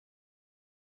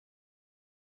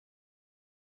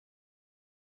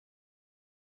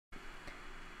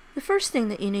The first thing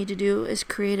that you need to do is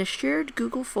create a shared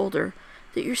Google folder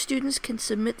that your students can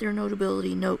submit their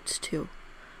Notability notes to.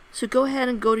 So go ahead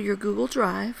and go to your Google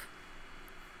Drive,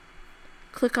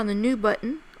 click on the New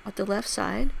button at the left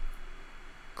side,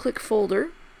 click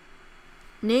Folder,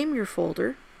 name your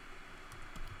folder,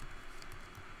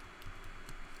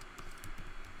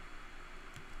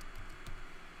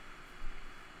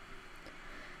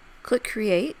 click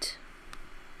Create,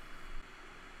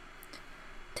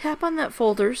 tap on that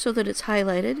folder so that it's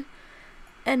highlighted,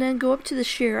 and then go up to the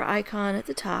share icon at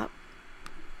the top,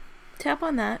 tap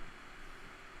on that,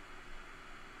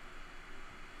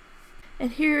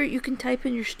 and here you can type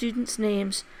in your students'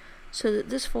 names so that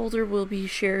this folder will be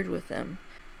shared with them.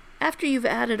 After you've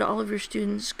added all of your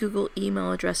students' Google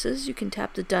email addresses, you can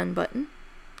tap the Done button.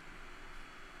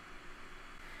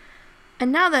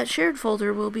 And now that shared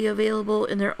folder will be available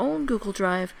in their own Google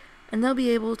Drive, and they'll be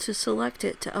able to select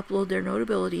it to upload their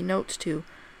Notability notes to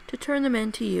turn them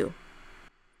in to you.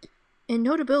 In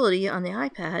Notability on the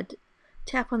iPad,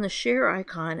 tap on the Share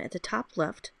icon at the top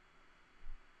left,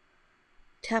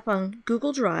 tap on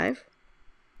Google Drive,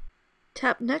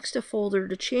 tap next to Folder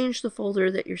to change the folder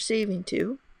that you're saving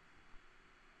to,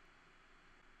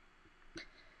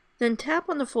 then tap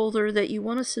on the folder that you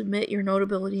want to submit your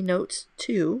Notability notes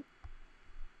to,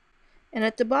 and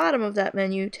at the bottom of that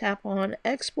menu, tap on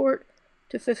Export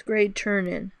to 5th grade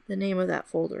Turn-In, the name of that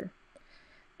folder.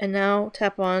 And now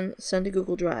tap on Send to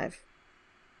Google Drive.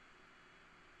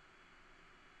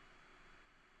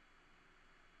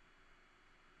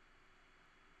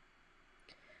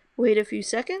 Wait a few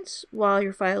seconds while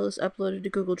your file is uploaded to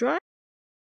Google Drive.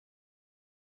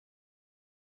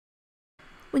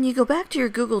 When you go back to your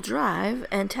Google Drive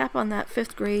and tap on that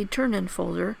 5th grade Turn-In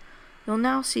folder, you'll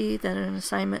now see that an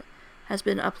assignment has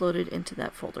been uploaded into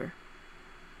that folder.